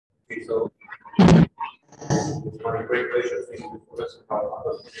so one great relations in the first part of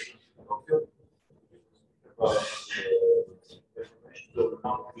the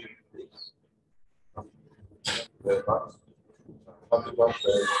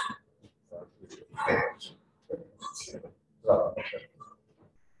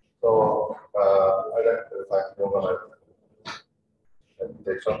so I like to like normalize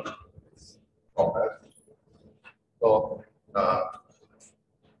presentation format. So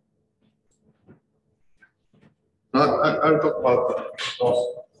I'll talk about those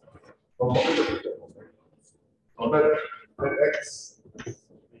so let x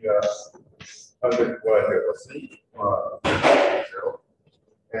be a 100 here for c or 0,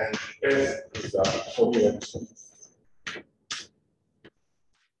 and s is a coherent.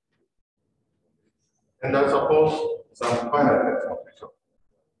 And I suppose some finite function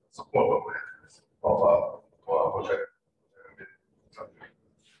support of a project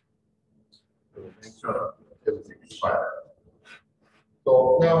to make sure everything is fine. So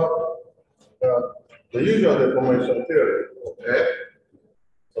now the usual deformation theory of F.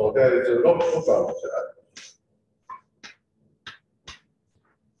 So there is a log function.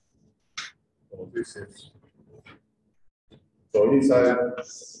 So this is so inside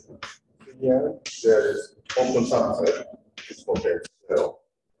here there is open subset, it's for x0.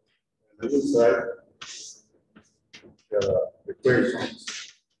 And inside there are equations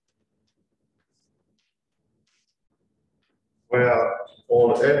where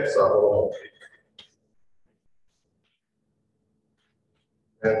all x are holomorphic.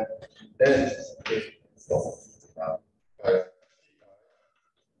 And n is not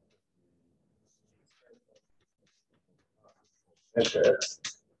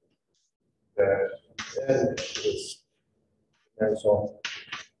then n is dimension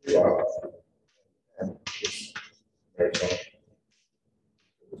 1 and is dimension.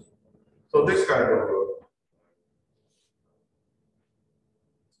 So this kind of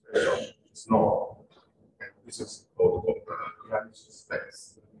expression is normal, and this is called dimension space.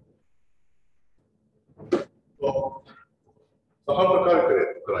 So how to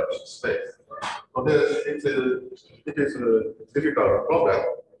calculate dimension space? So it is a difficult problem,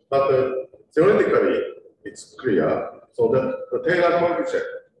 but theoretically it's clear. So the Taylor coefficient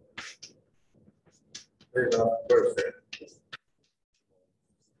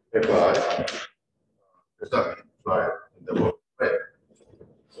Fi is determined by the work way.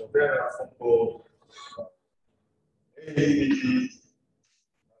 So there are some called ADBT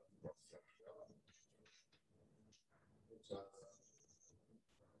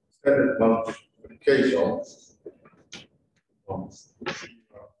standard multiplication from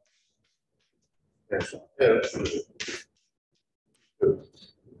L to 2.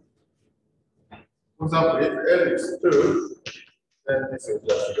 For example, if L is 2, then this is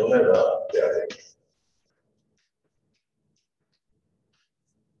just omega pairing.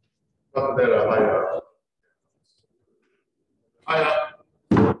 But there are higher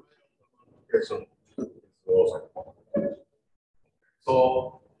multiplication is also important. So,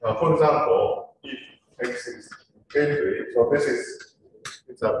 for example, if x is 8, so this is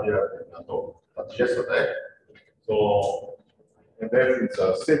it's appeared in the talk yesterday. So, and then it's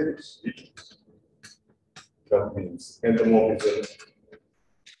a simplicity. That means endomorphism.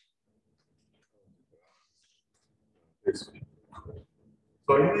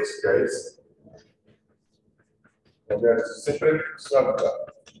 So in this case, there is a separate structure.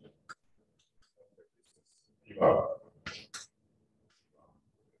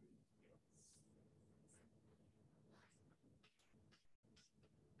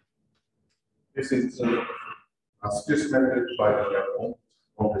 This is a systematic binomial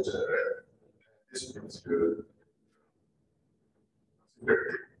on the generator. This gives you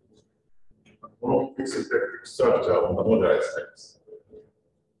symplectic structure on the modularized space.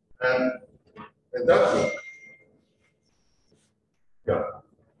 And that means, yeah.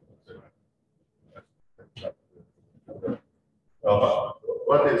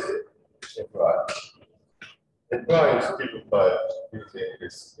 What is it? Imply is given by using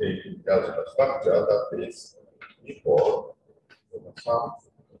this algebra structure that is equal to the sum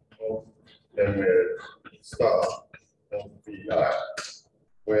of ML star of VI,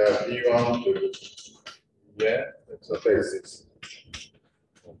 where V1 to Vn is the basis.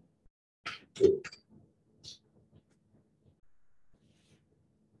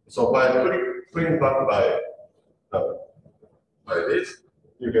 So by putting back by this,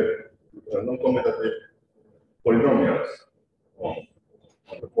 you get non-commutative polynomials on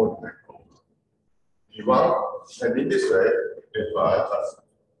the coordinate V1, and in this way, Fi has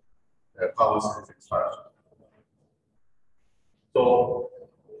a power series expansion. So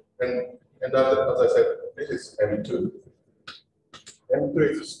And as I said, this is M2. M2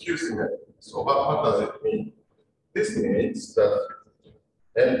 is skew symmetric. So what does it mean? This means that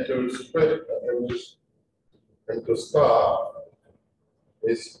M2 squared, M2 star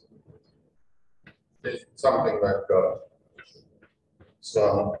is something like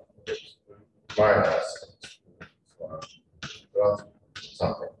some minus plus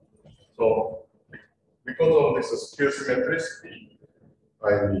something. So because of this skew symmetricity, I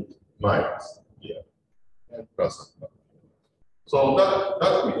need minus here and plus. So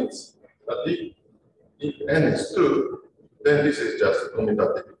that means that if n is 2, then this is just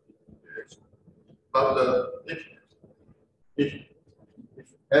commutative. But if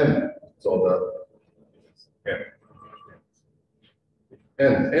n, so that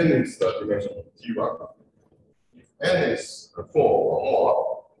n is the dimension of T1. If n is 4 or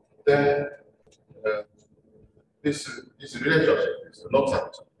more, then this relationship is not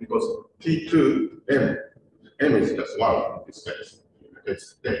sufficient because T2 m is just 1 in this case.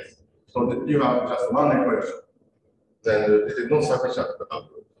 It's this. So that you have just one equation, then it is not sufficient to have.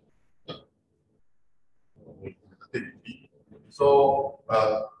 So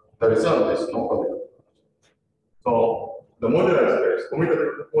the result is non-commutative. So the modular space,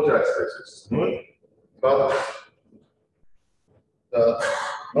 commutative modular space is smooth, but the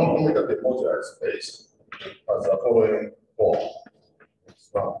non-commutative modular space has the following form. It's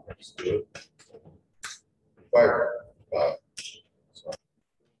 1, it's 2, 5, 5.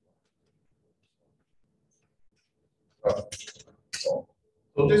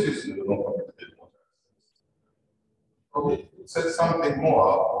 So this is the non-commutative modular space. So it says something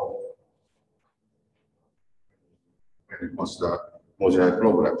more when it was the modular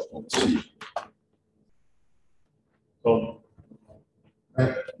problem of C. So,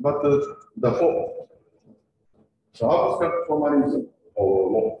 but the abstract formalism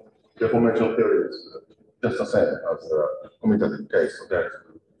or deformation theory is just the same as the commutative case. So there's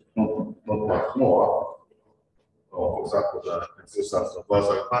not much more. For example, the existence of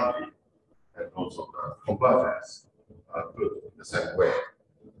Basel family and also the convergence are good in the same way.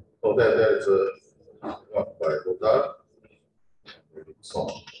 So there is a work by Godard. So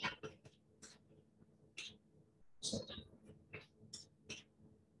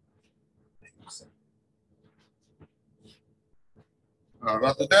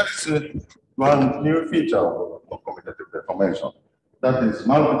but there is one new feature of commutative deformation. That is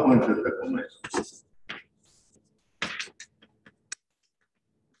multi-pointed deformation.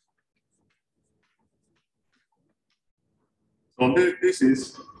 So this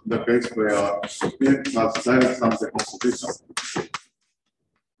is the case where it has direct sum decomposition.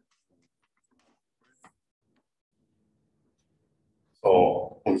 So,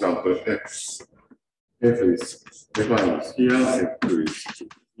 for example, F is defined here, F2 is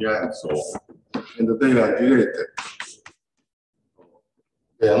here, and so on. And they are related.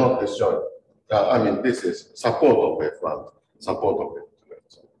 They are not disjoint. I mean, this is support of F1, support of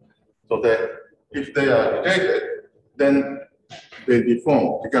F2. So that if they are related, then they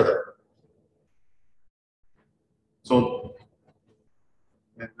deform together. So,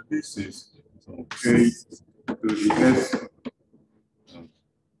 and this is so K to the S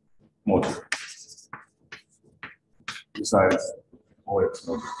module besides OX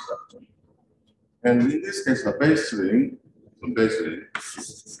module structure. And in this case, the base ring of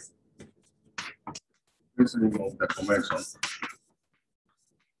the convention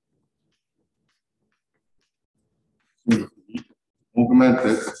will be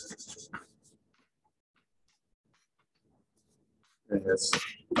augmented in its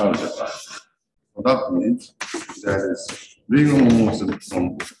algebra. So that means there is ring homomorphism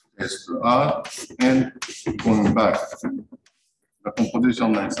from S to R and going back. The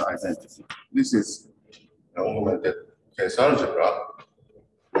composition is identity. This is the augmented case algebra.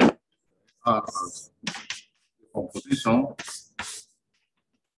 R has composition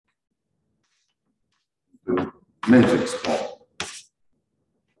to matrix form.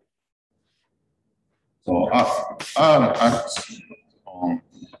 So R acts on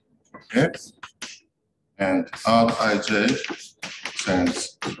X and Rij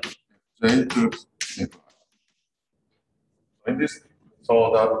sends J to F. In this, so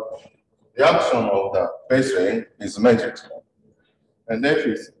the action of the base ring is matrix form. And F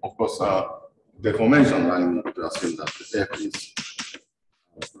is, of course, deformation. I need to assume that F is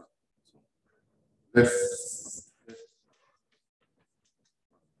F.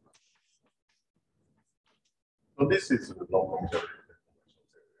 So this is the non-commutative.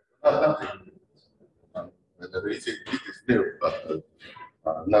 Whether it is still,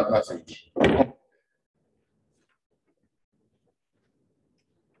 but nothing.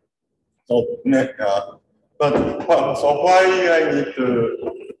 So, so why I need to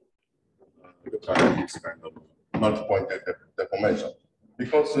look at this kind of multi-point deformation?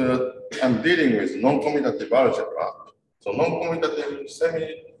 Because I'm dealing with non-commutative algebra. So non-commutative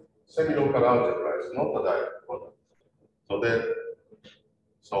semi-local algebra is not a direct product.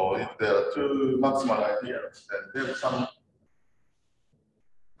 So if there are two maximal ideas, then there's some.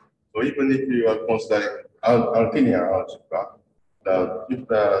 So even if you are considering Artinian algebra, if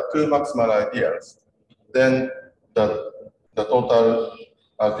there are two maximal ideas, then the total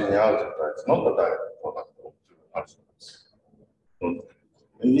Artinian algebra is not a direct product of two algebras. So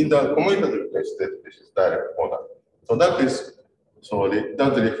in the commutative case, this is direct product. So that reflects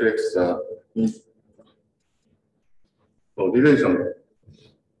the relation.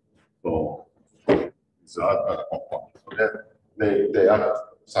 So it's a component. So they act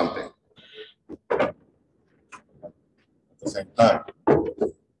something at the same time.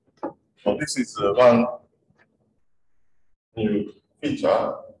 So this is one new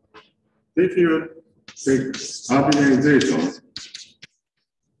feature. If you take arbitration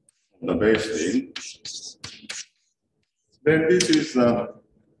on the base field, then this is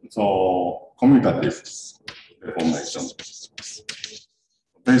commutative deformation.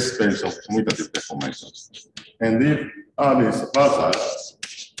 Base space of commutative deformation. And if R is Basal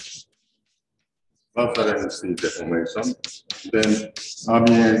MC deformation, then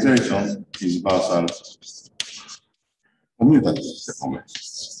arbitration is Basal commutative deformation.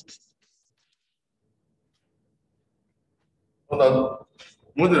 So the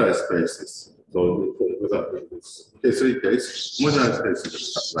modular spaces, so this K3 case, modular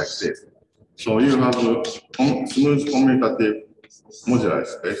spaces like this. So you have a smooth commutative modular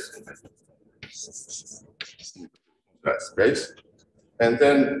space, and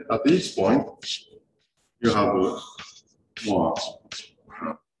then at each point you have more.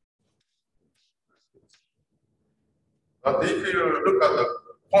 But if you look at the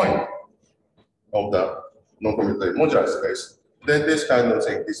point of the non-commutative modular space, then this kind of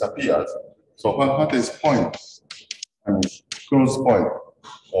thing disappears. So what is point? I mean, close point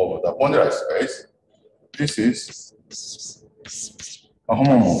of the modular space. This is a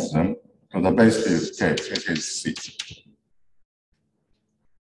homomorphism to the base field K, it is C.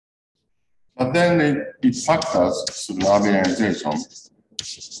 But then it factors through arbitration.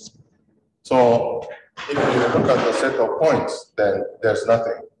 So if you look at the set of points, then there's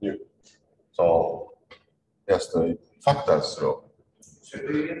nothing new. So just it factors through.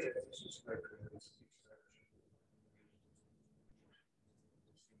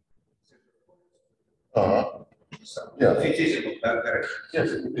 Yeah. It is not direct.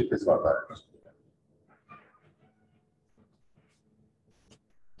 Yes, it is not direct.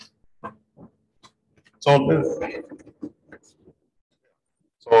 So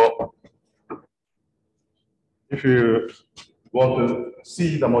if you want to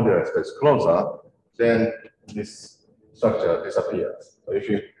see the modular space closer, then this structure disappears. So if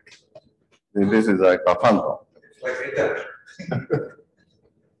you, this is like a phantom. It's like redemption.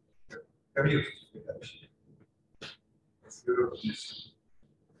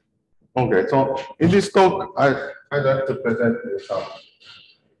 Okay, so in this talk, I'd like to present you some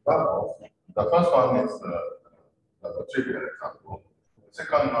examples. The first one is a trivial example. The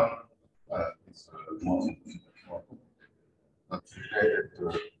second one is more related to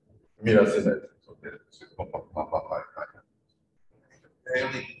mirror symmetry. So this is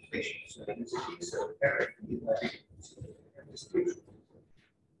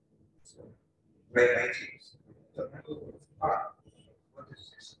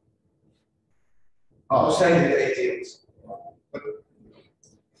two-sided ideals.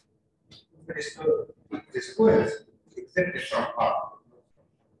 The squares exempted from R.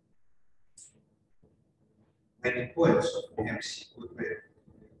 Many points of MC would be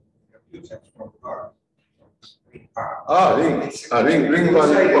computed from R. Ring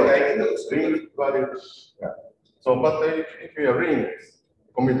value. Yeah. So, but if your ring is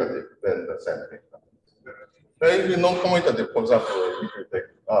commutative, then the same thing. But if you non-commutative, for example, if you take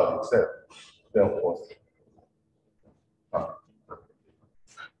R itself, then of course.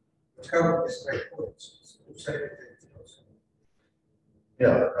 How describe points? Two-sided ideals.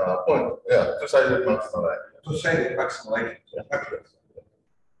 Yeah, point. Yeah, two-sided maximal ideal. Two-sided maximal ideal. Yeah.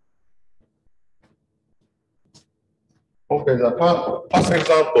 Okay, the first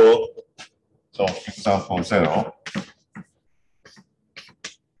example. So example 0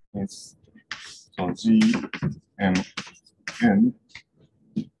 is G M N,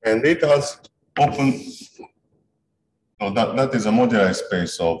 and it has open. So that is a modular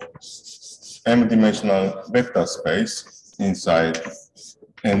space of m-dimensional vector space inside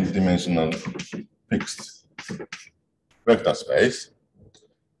n-dimensional fixed vector space.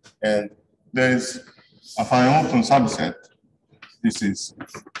 And there is a finite open subset. This is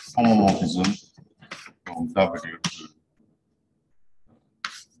homomorphism from W to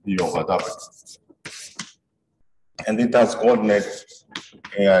D over W. And it has coordinates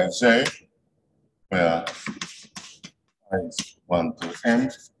Aij, where I is 1 to m,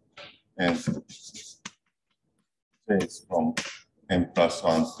 and j is from m plus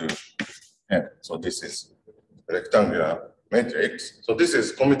 1 to m. So this is rectangular matrix. So this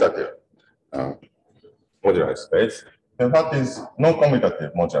is commutative modular space. And what is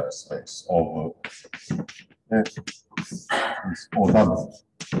non-commutative modular space of is OW?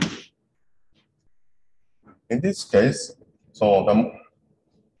 In this case, so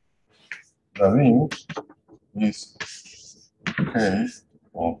the ring is K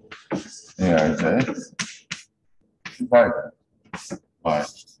of Aij divided by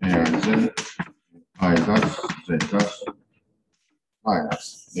Aij I dash J dash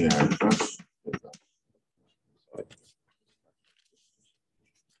minus Ai dash J dash.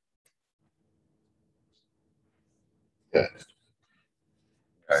 Yeah.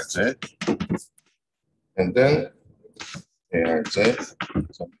 Aij. And then Aij.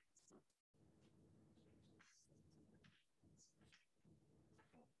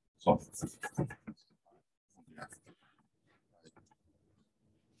 So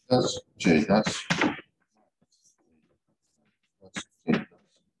dash J dash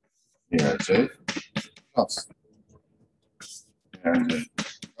Aij plus Aij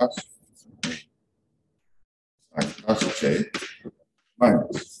dash I dash J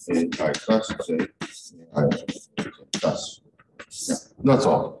minus Ai dash J I dash. Yeah, that's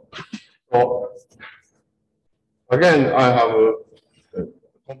all. So again, I have a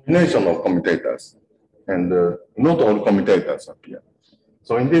combination of commutators, and not all commutators appear.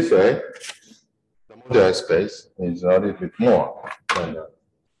 So in this way, the modular space is a little bit more than the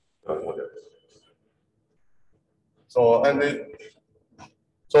modular space. So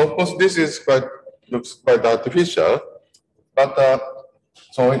so of course this is looks quite artificial, but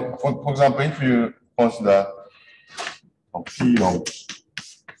so for example, if you consider P of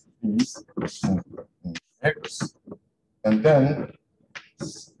P X, and then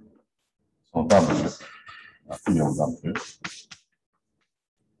so W, P of W.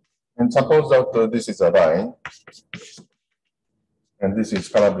 And suppose that this is a line, and this is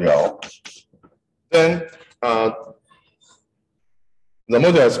Calabriao. Then the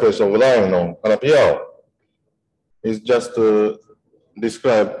modular space of line on Calabriao is just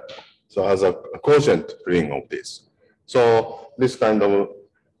described so as a quotient ring of this. So this kind of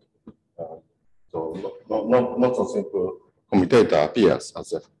so not so simple commutator appears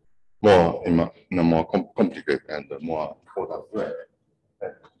as a more in a more complicated and more important way.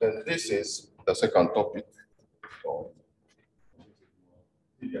 And then this is the second topic. So,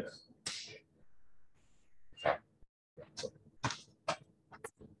 yes.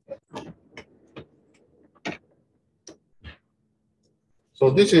 So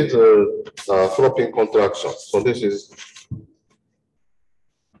this is a flopping contraction. So this is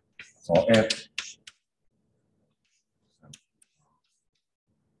so F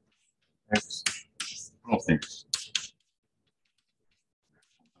X flopping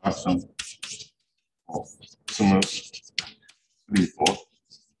contraction of smooth 3/4,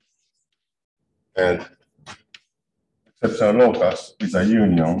 and exceptional locus is a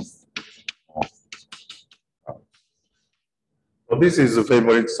union of. So this is the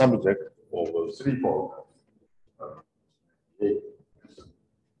favorite subject of 3/4.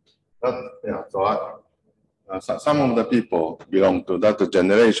 Yeah, so some of the people belong to that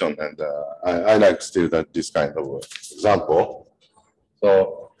generation, and I like still this kind of example.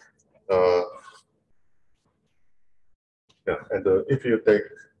 So, yeah, and if you take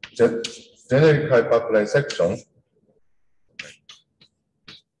generic hyperplane section,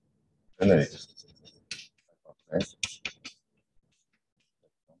 generic hyperplane,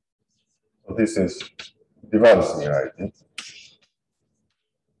 so this is divided similarity,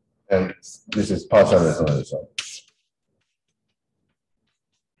 and this is partial resolution.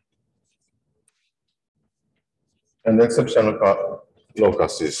 And the exceptional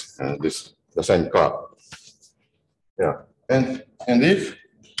locus is the same curve. Yeah, and if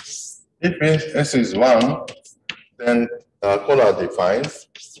S is 1, then Kola defines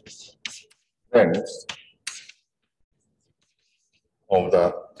length of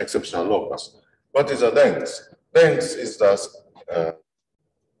the exceptional locus. What is the length? Length is the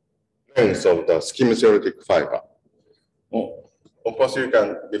length of the scheme-theoretic fiber. Of course, you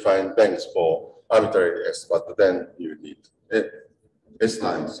can define length for arbitrary S, but then you need S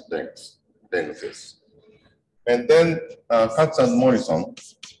times lengths. And then Katz and Morrison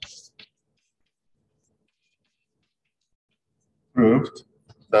proved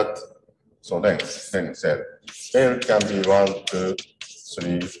that length L can be 1, 2,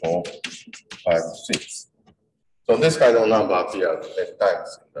 3, 4, 5, 6. So this kind of number appears many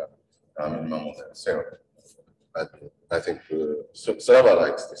times in the minimum model theorem. I think Slava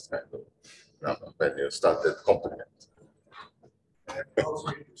likes this kind of number when you started complement.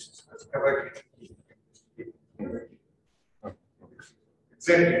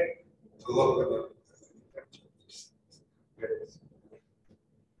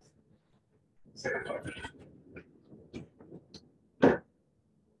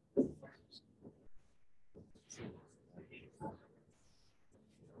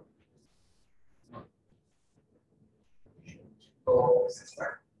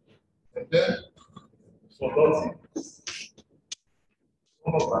 And then, so logic.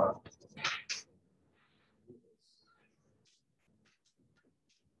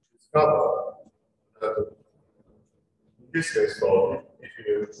 Discover that in this case, so if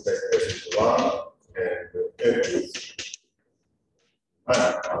you make S is 1 and L is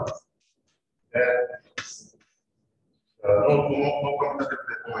then non-commutative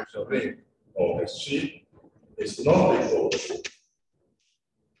deformation ring of SC is not equal to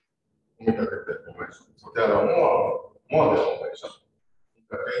commutative deformation. So there are more deformations. In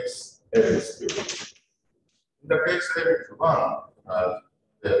the case L is 2. In the case L is 1,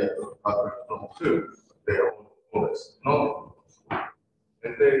 they are from 2, they are always not.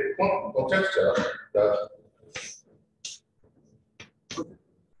 And they conjecture that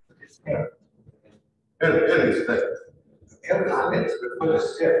L is that. L is because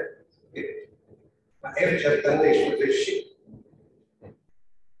L just foundation with the sheet.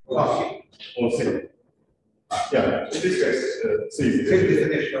 Or C. Yeah, in this case, C is the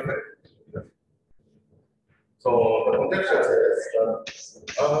definition of it. So the conjecture says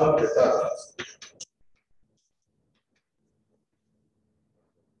that R determines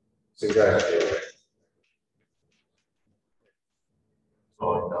singularity. So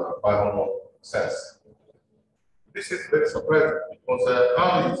in the binomial sense. This is very surprising because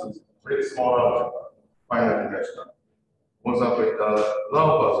R is very small algebra, finite dimensional. For example, in the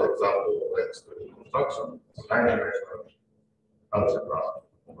Lauper's example of construction, it's 9-dimensional algebra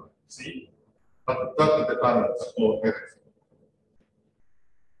over C, but that determines all everything.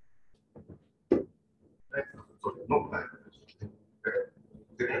 So not like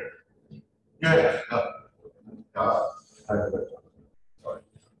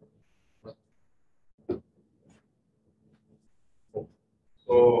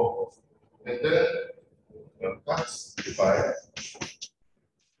So, and then that's defined.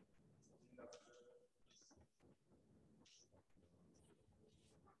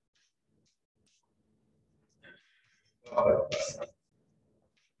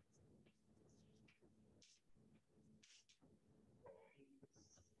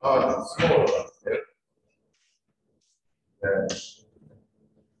 Smaller than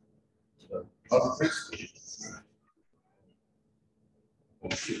electricity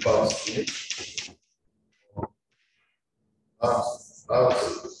capacity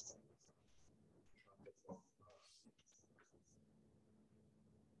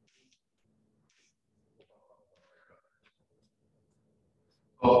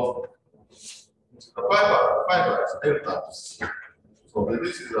the fiber is delta. So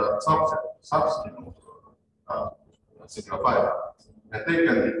this is a subset of single fiber, and they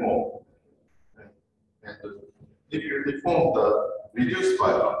can deform. And if you deform the reduced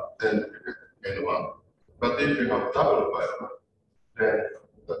fiber, then you get N1. But if you have double fiber, then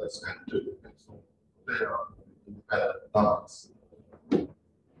that is N2. And so they are independent numbers.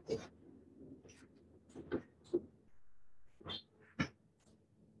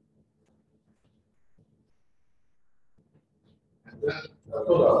 And then the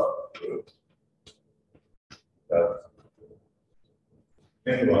total that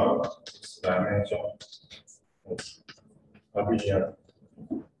N1 is dimension of abelian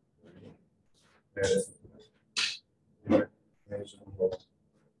dimension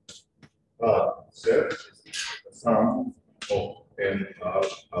of Z is the sum of N R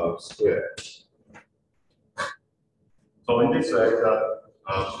squared. So in this way, the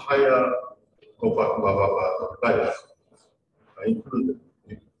higher compact bubble part of layers are included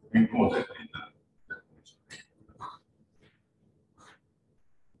encoded in the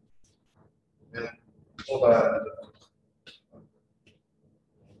and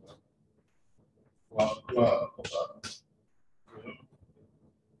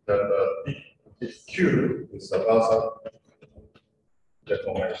that if Q is the Balsa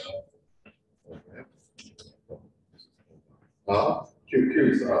Okay. QQ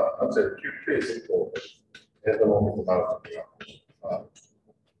is actually QQ is important. And the moment about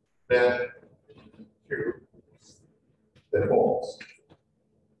then Q the forms.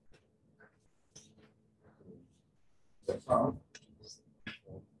 The sum.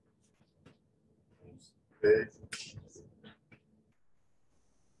 Okay.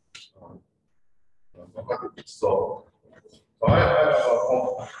 So I have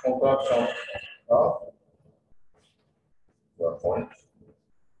a contraction of the point.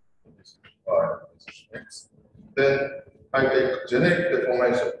 This is y, this is x. Then I take generic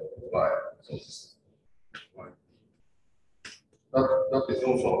deformation of y. So this is y. That is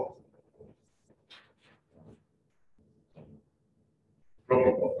also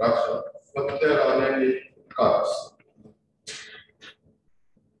proper contraction, but there are many curves.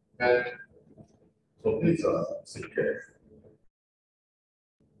 And so these are CK.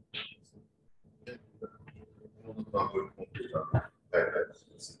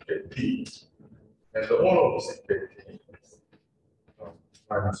 CKT. And the all of CKT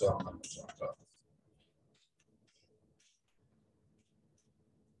minus 1 minus 1.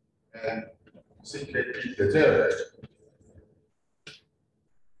 And CKT degenerate.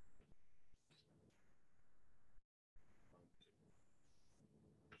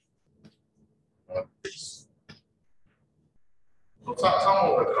 So some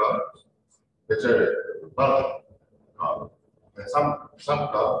of the curves degenerate, but and some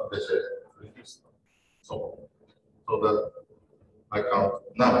curves degenerate reduce. So that I count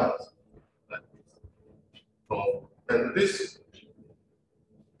numbers. So and this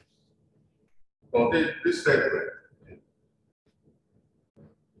segment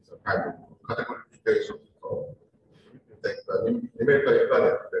is a kind of categorification. So you can take the numerical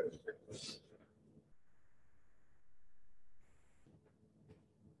invariant.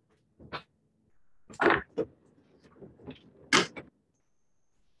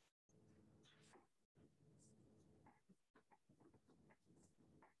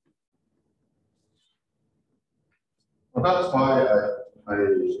 Well, that's why I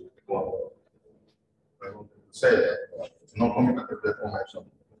want to say that non-commutative deformation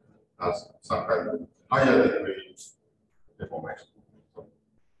has some kind of higher degree deformation. So,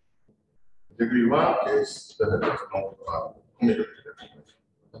 degree 1 case, then it is non-commutative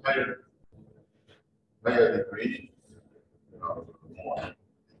deformation. The higher degree, more.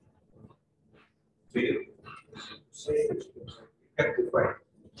 So you have to find.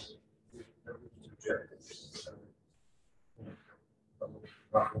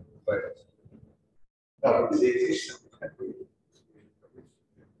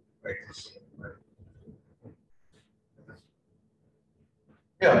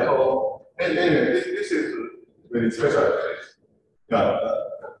 Yeah, so anyway, this is very special case. Yeah,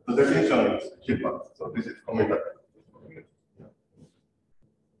 the definition is human, so this is commutative.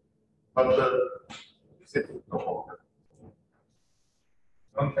 But this is non-commutative.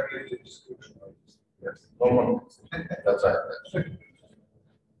 Non-commutative description. Yes, non-commutative. That's right.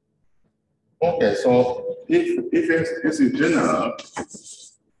 Okay, so if this is general,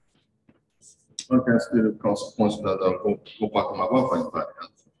 one can still consider the compact Magua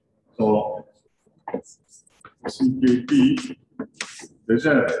invariant. So CKT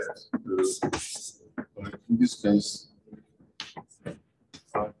degenerates to, in this case,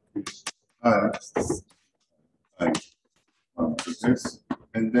 this,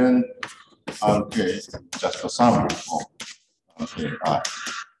 and then RK just a sum of RKI.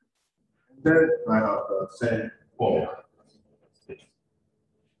 Then I have the same formula.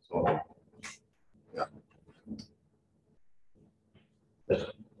 So, yeah.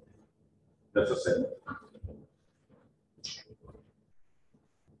 That's the same.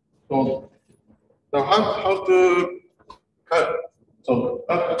 So, now how to cut? So,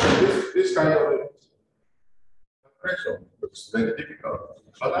 this kind of calculation looks very difficult.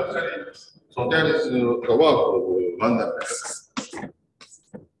 But actually, so there is the work of randomness.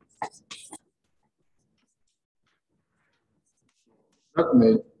 That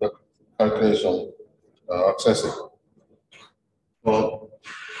made the calculation accessible. So,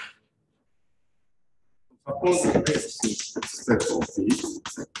 suppose X is set of B,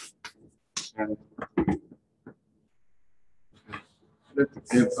 and let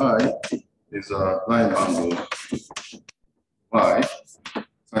Fi is a line bundle Y,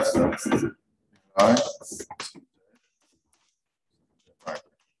 such that I.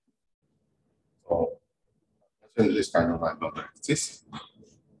 So, this kind of line bundle exists.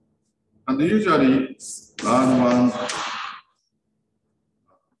 And usually, R1,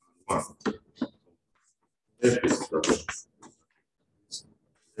 F is the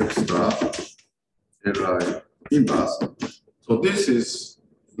extra Li inverse. So this is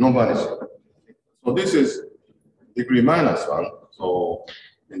non-vanishing. So this is degree -1. So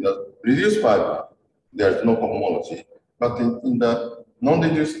in the reduced fiber, there is no cohomology. But in the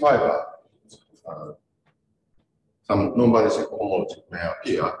non-reduced fiber, some non-vanishing cohomology may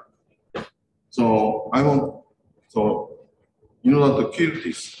appear. So in order to kill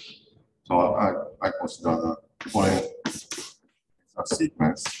this, so I consider the following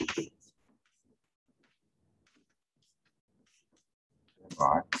sequence.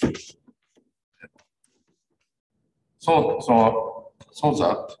 Right. So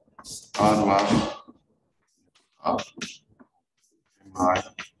that R1 my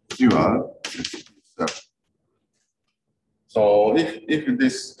dual is so if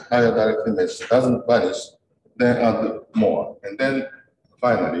this higher direct image doesn't vanish, then add more, and then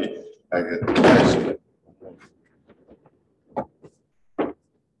finally I get vanishing.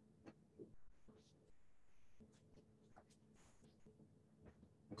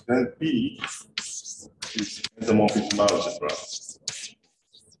 Then B is endomorphic algebra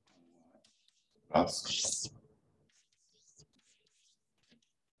plus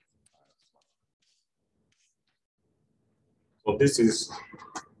so this is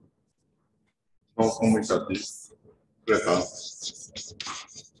non-commutative clever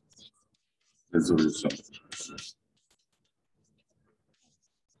resolution.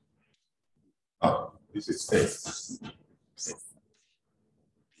 This is A.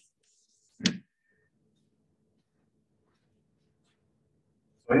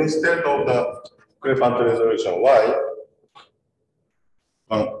 So instead of the clever resolution Y,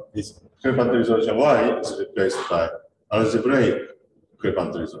 this clever resolution Y is replaced by algebraic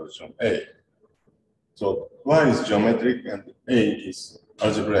clever resolution A. So Y is geometric and A is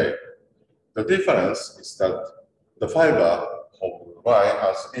algebraic. The difference is that the fiber of Y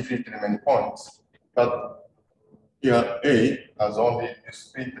has infinitely many points, but here A has only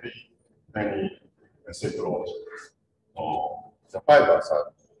discretely many synchrons. So the fibers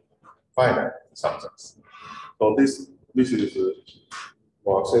are finite in some sense. So this is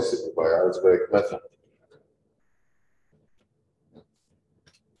more accessible by algebraic method.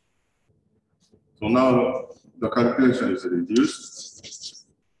 So now the calculation is reduced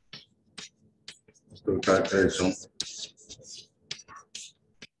to calculation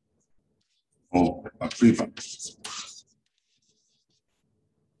of equivalence.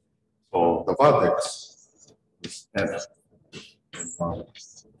 So the vertex is F, and 1,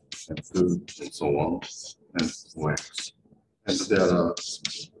 and 2, and so on, and 4x. And there are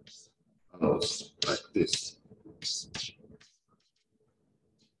arrows like this.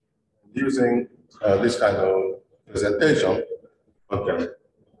 Using this kind of presentation, one can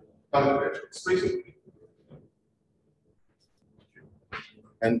calculate explicitly.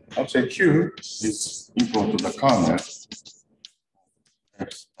 And actually, Q is equal to the kernel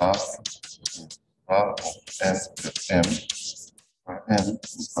x of n m n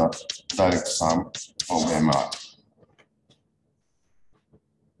direct sum of MR.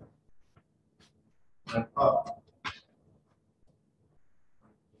 And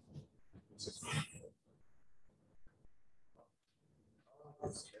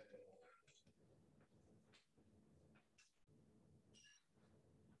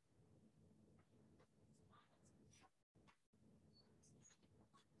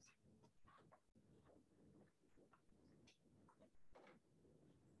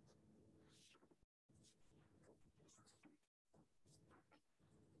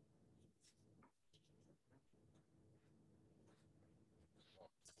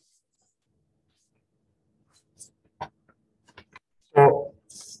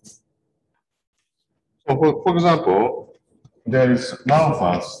So for example, there is now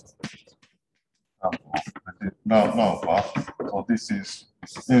first. Now first. So this is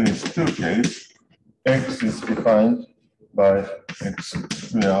there is two cases. X is defined by x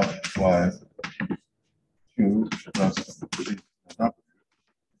square y q plus w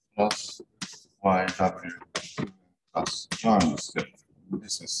plus yw plus 1 is 0.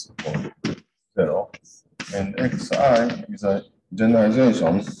 This is 0. And xi is a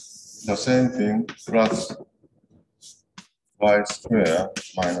generalization, the same thing plus y square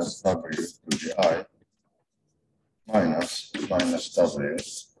minus w to the I minus w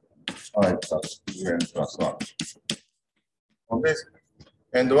I plus 2n plus 1. On this,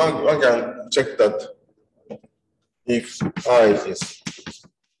 and one can check that if I is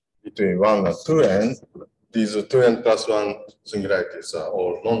between 1 and 2n, these 2n plus 1 singularities are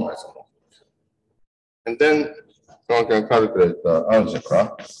all non-isomorphic. And then one can calculate the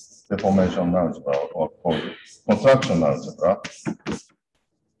algebra, deformation algebra, or contraction algebra.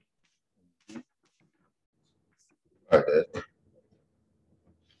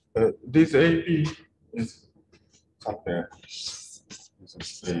 this AB is something. This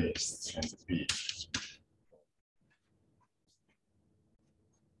is A and B.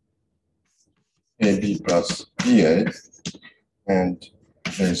 AB plus BA and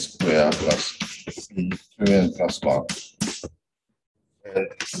A square plus B 2n plus 1. And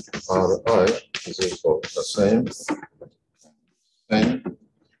Ri is equal to the same,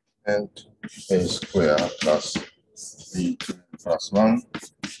 and A square plus B 2n plus 1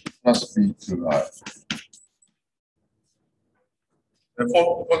 plus B2I.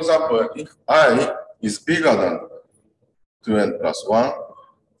 For example, if I is bigger than 2n plus 1,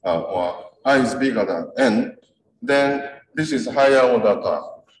 or I is bigger than n, then this is higher order term.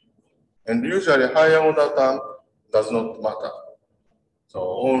 And usually higher order term does not matter. So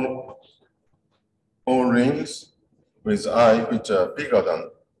all rings with I which are bigger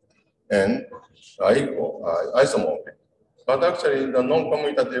than n are equal, isomorphic. But actually in the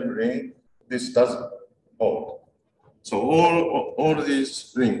non-commutative ring, this doesn't hold. So all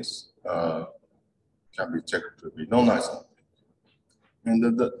these rings can be checked to be non-isomorphic.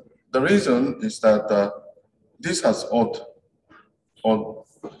 And the reason is that this has odd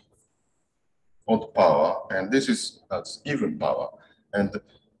power, and this has even power. And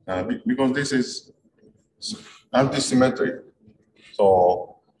because this is anti-symmetric,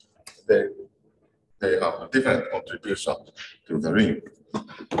 so they have a different contribution to the ring.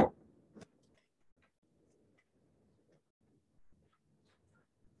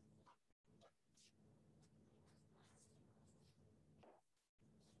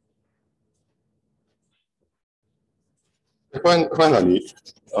 Finally,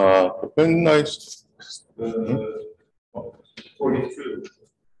 when I 42.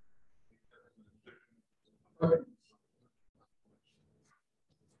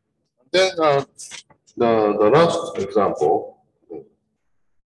 then the last example,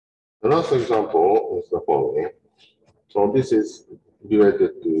 is the following. So this is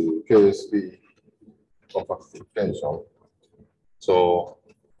related to KSB compact extension. So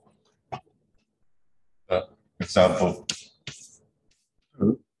example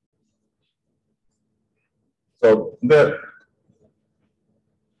 2. So there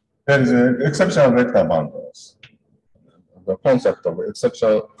is an exceptional vector bundles. The concept of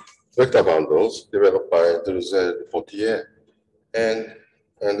exceptional vector bundles developed by Dulce-Fortier and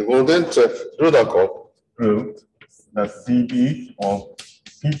Goldenchev-Rudakov proved that CB of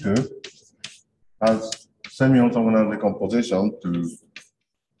P2 has semi-orthogonal decomposition to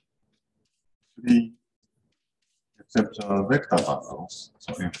 3 exceptional vector bundles.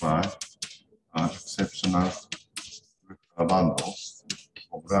 So FI are exceptional vector bundles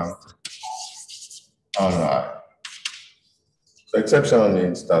of rank Ri. So exceptional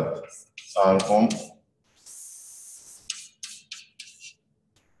means that R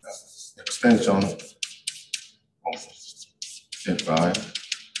extension of Fi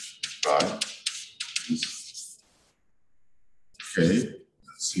is K,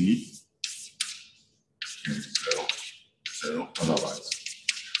 C, K 0, otherwise.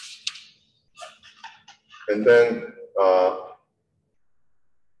 And then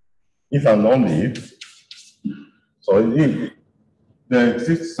if and only if, so if there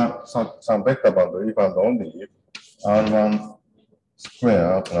exists some vector bundle if and only if R1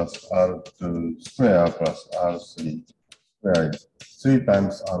 square plus R2 square plus R3 square is 3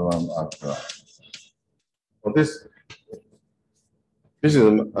 times R1 R2. So this is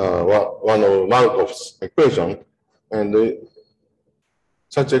one of Markov's equation, and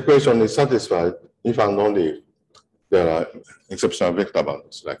such equation is satisfied if and only if there are exceptional vector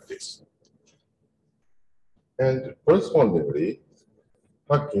bundles like this. And correspondingly,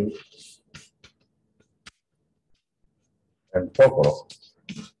 Hacking and Popov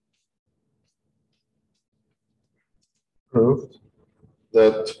proved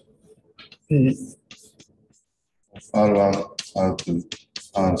that P of R1, R2,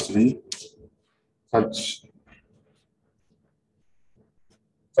 R3,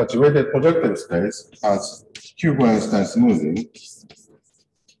 such weighted projective space has Q-Einstein smoothing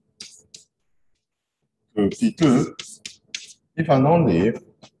to P2 if and only if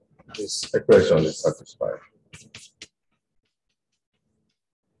this equation is satisfied.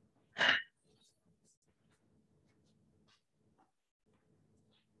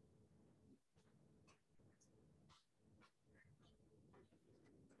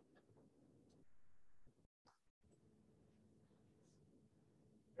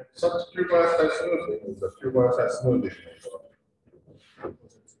 Such Q-Einstein smoothing is the Q-Einstein smoothing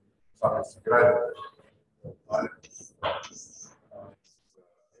described by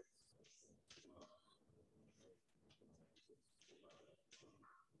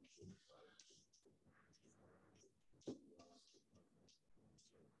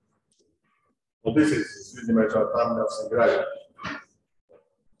So this is three-dimensional terminal singularity.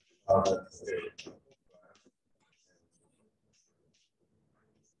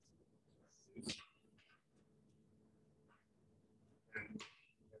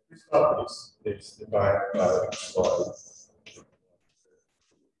 This surface is defined by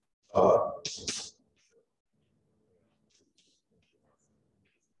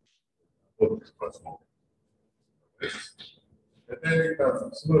and then you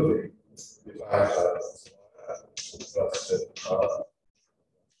can smoothly define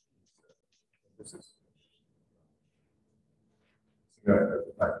this is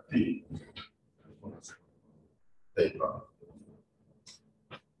like T. Paper.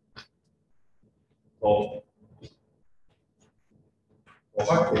 So, for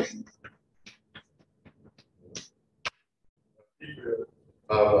my case, if you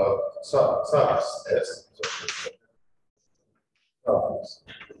have a surface S, surface,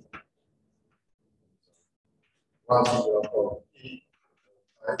 one singular from E,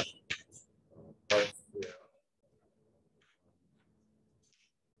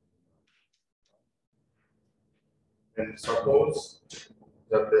 and suppose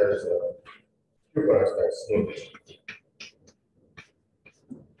that there is a cuboid that's smooth.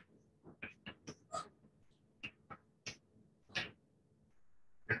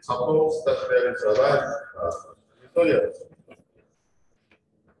 And suppose that there is a line Victoria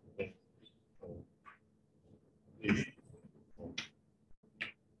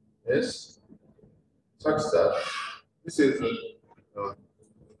is such that this is a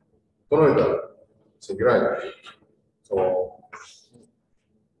toroidal singularity. So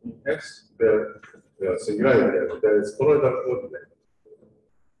in S, the singularity, there is toroidal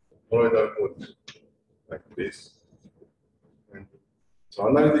coordinate like this. And so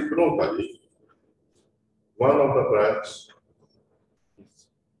analytic locally, one of the branch is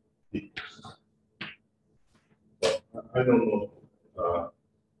D. So I don't know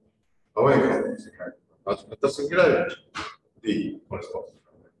away from the singularity. At the singularity, D corresponds to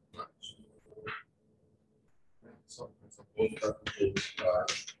the branch. So suppose that is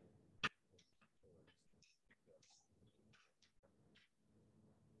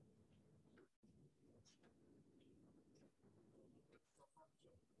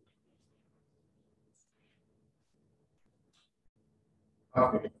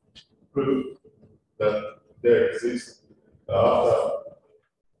prove that there exists after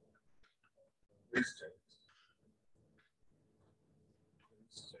this change.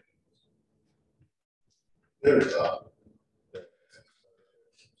 There is a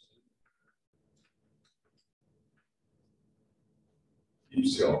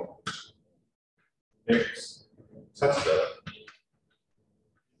epsilon x such that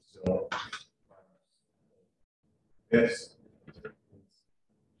epsilon s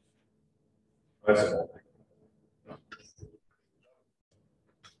isomorphic.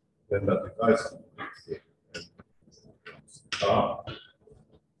 Then that device star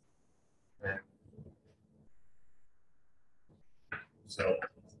and so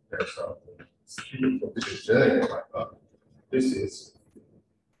there's a speed of this is generic vector. This is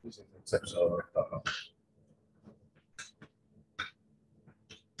exceptional vector.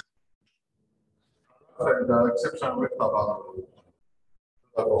 And the exceptional vector of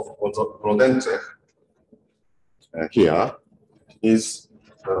Rodenche here is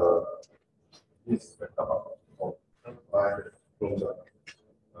vector by from the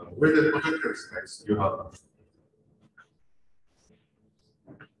with the projector space you have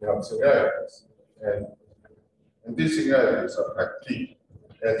singularities and these singularities are active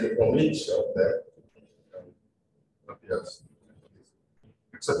and from each of them appears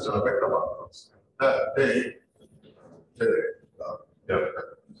exceptional vector markers that they generate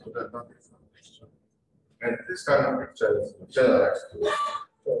so that is a mixture. And this kind of mixture is generalized to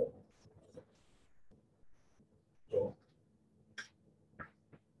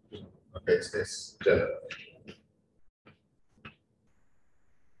okay, it's this general.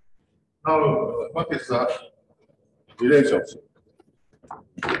 Now, what is the relationship?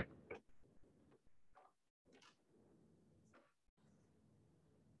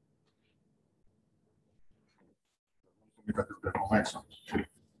 Deformation.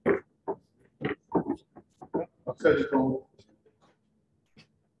 Okay, so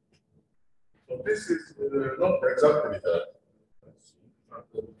this is not exactly the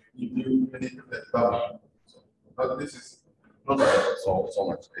you need to let down. But this is not so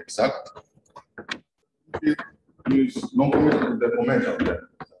much exact. It use non-commutative deformation then.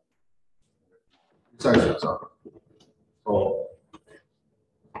 Precise example.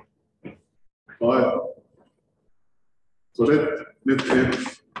 So let's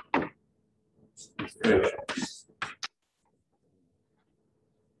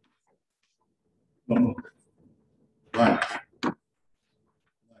No. Right.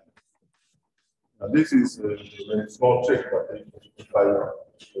 This is a very small trick, but if I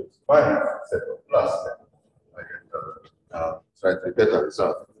use 5 instead of plus, then I get a slightly better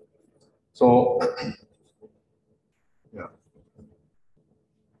result. So, yeah.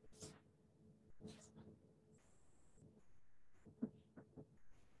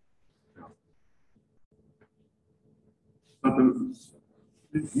 But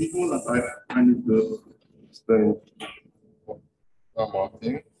before that, I need to explain one more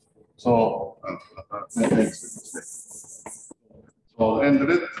thing. So, so and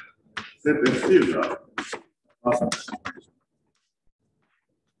let us see that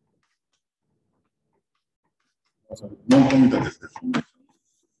non-commutative deformation.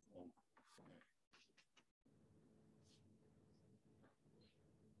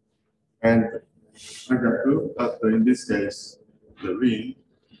 And I can prove that in this case, the ring,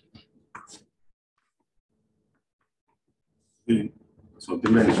 so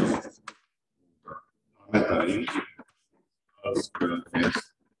dimension, meta ring, square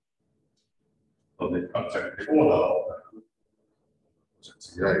S. So the actually order of the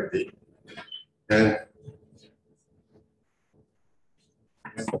singularity, and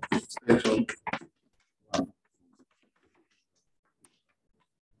extension.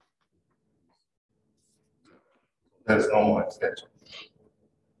 There's no more extension.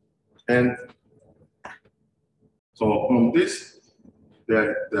 And so from this,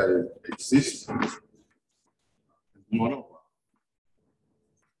 there exists mono.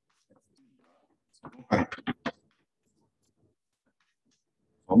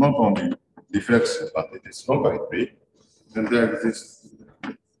 So not only reflexive, but it is locally free. And there exists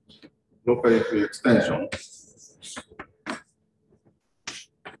locally free extension.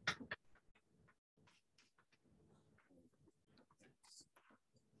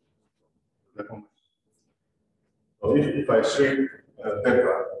 So if I shrink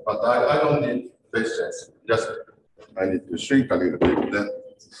delta, but I don't need phase change, just I need to shrink a little bit, then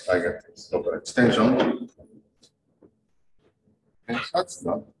I get this local extension. And that's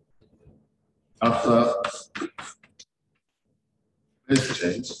done. After phase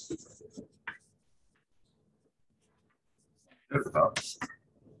change, delta,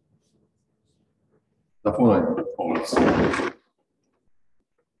 the following holds.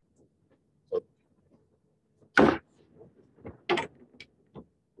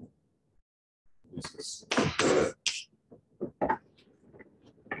 This is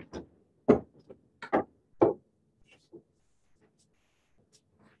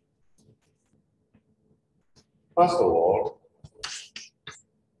first of all,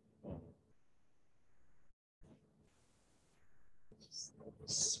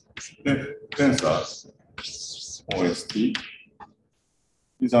 the tensors OST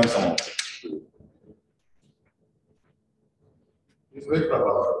is isomorphic. It's vector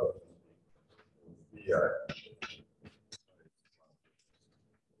about BI.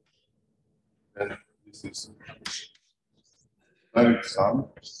 And this is direct sum.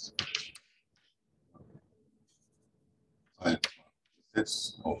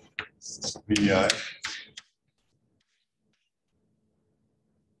 Sets of BI.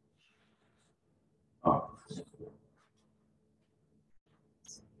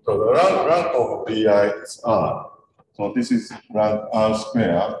 So the rank of BI is R. So this is rank R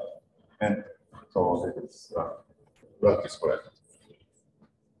square, and so this is rank square.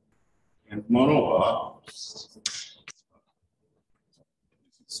 And moreover, this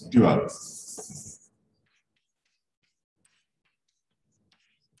is pure.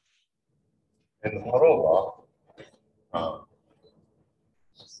 And moreover,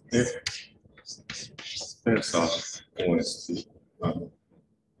 if there's an OST,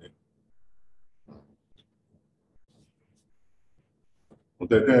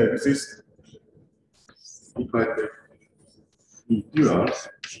 there exists, if I take pure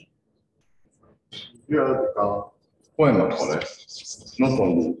become poema correct, not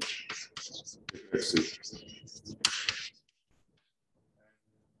only reflexive.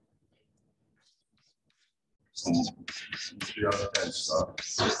 Some pure tensor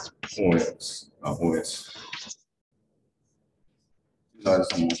OS. These are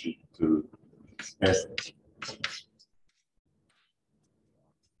isomorphic to S.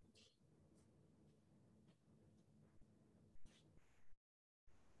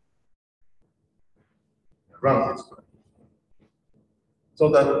 Rank is good. So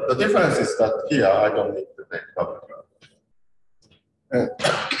the difference is that here I don't need to take public rank.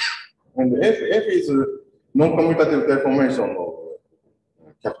 And F is a non-commutative deformation of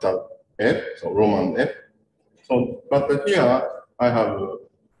capital F, so Roman F. So, but here I have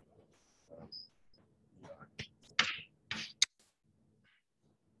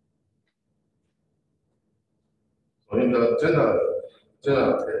so in the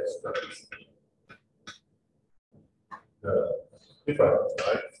general case, that is the different,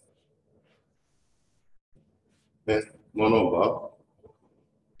 right? Then 1 over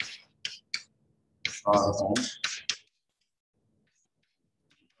R on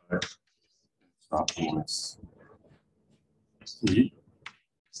minus T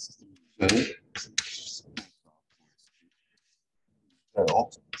J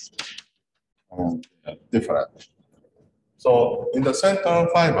 0 and different. So in the center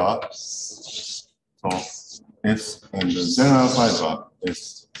fiber, so it's in the general fiber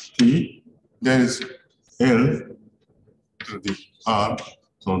is T, there is L to the R,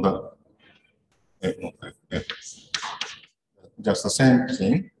 so that just the same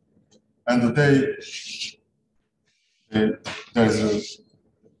thing. And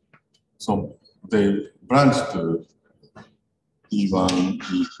so they branch to E1,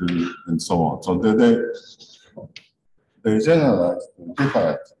 E2, and so on. So they generalize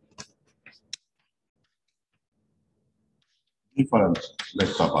different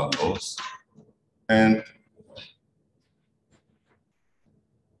vector bundles, and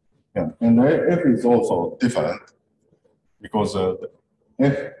F is also different because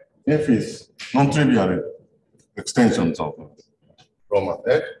F is non-trivial extensions of Roman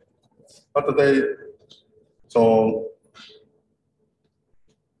F, but there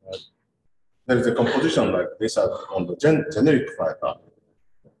is a composition like this on the generic fiber,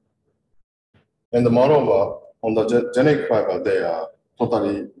 and moreover on the generic fiber they are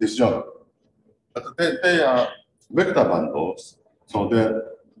totally disjoint, but they are vector bundles, so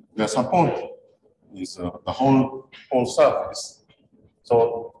their support is the whole surface.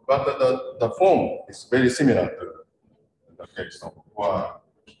 So, but the form is very similar to the case of Y.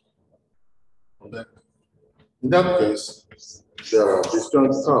 In that case, there are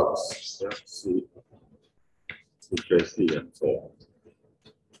disjoint curves. Yeah, C, T, and so on.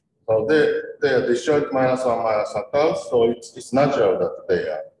 So they are disjoint -1 curves, so it's natural that they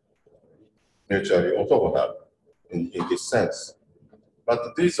are mutually orthogonal in this sense.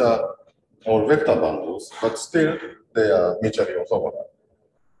 But these are all vector bundles, but still they are mutually orthogonal.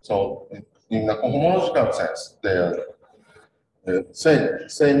 So in a homological sense, they are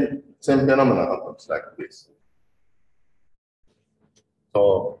same phenomenon happens like this. So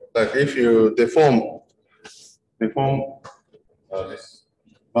like if you deform this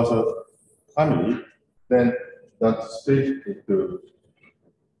Basel family, then that split into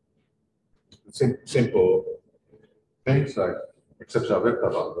simple things like exceptional vector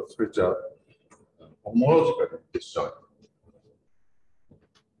bundles, which are homologically disjoint.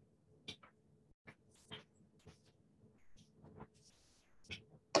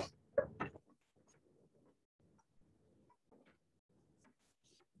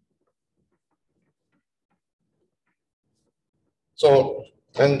 So,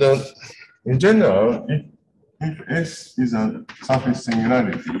 and in general, if S is a surface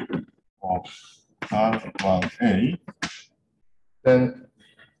singularity of R1A, then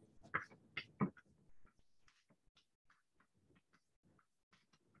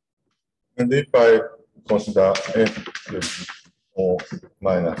and if I consider F to be O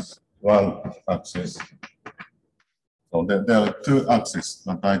 -1 axis, so there are two axes,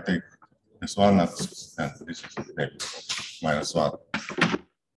 but I take this one axis and this is -1.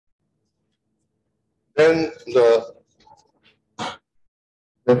 Then the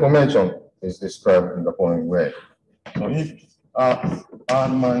deformation is described in the following way. So if R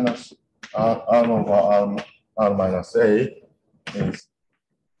minus R over R minus A is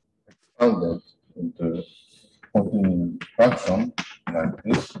expanded into continuing fraction like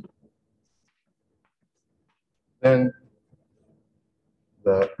this, then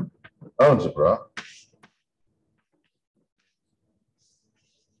the algebra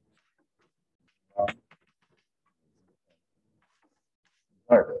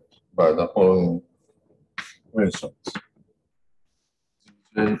divided by the following equations: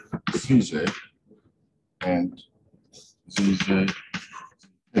 Cj and Zj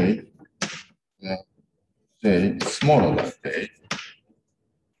K, J is smaller than K,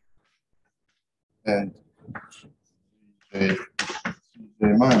 and Cj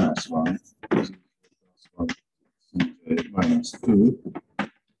minus 1, Cj minus 2,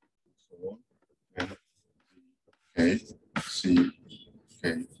 so on, and K, C,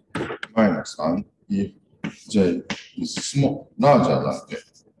 K minus 1 if J is larger than K.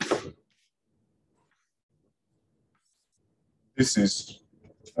 This is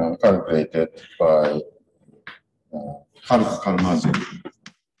calculated by Kawamata.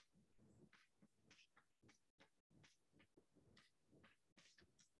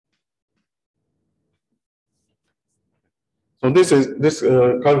 So this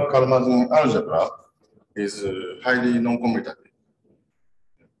Kawamata algebra is highly non-commutative.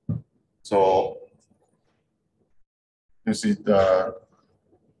 So you see the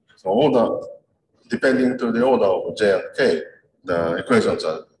order, depending to the order of J and K, the equations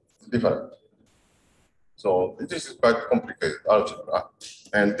are different. So this is quite complicated algebra,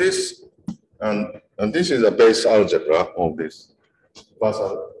 and this is a base algebra of this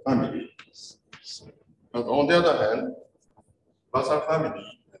Basel family. But on the other hand, Basel family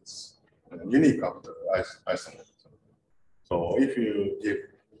is unique after isomerism. So if you give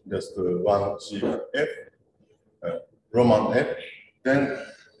just one sheaf F, Roman F, then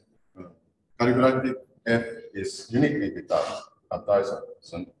calculated F is uniquely determined at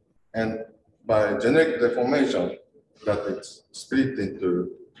isomerism, and by generic deformation, that it's split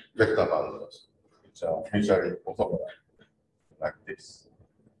into vector bundles, which are mutually orthogonal, like this.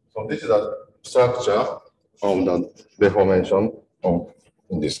 So this is a structure of the deformation of,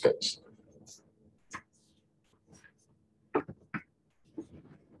 in this case.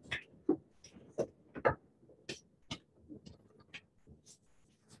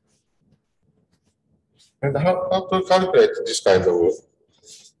 And how to calculate this kind of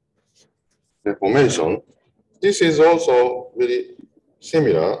deformation? This is also very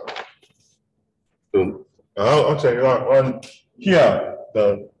similar to actually here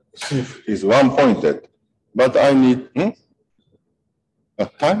the sheaf is one pointed, but I need a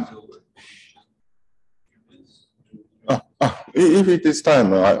time. If it is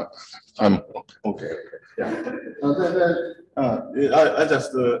time, I'm okay. Yeah. I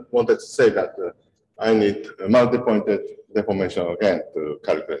just wanted to say that I need a multi-pointed deformation again to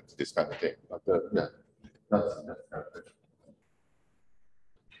calculate this kind of thing. But yeah, that's calculation.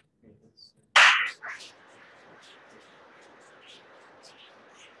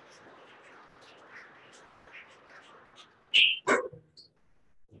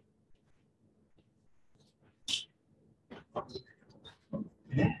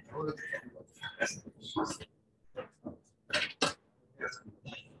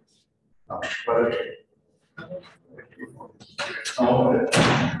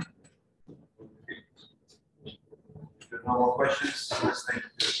 No more questions? Thank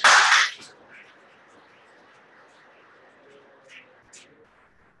you.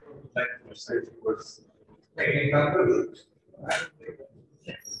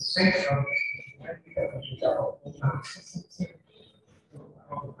 Thank you.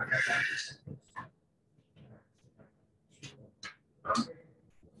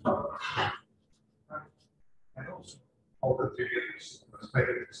 And also all the figures,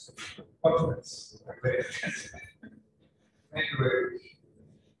 perspectives, documents. Thank you very much.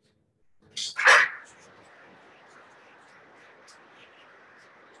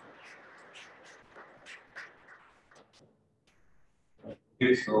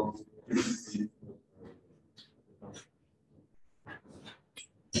 Okay, so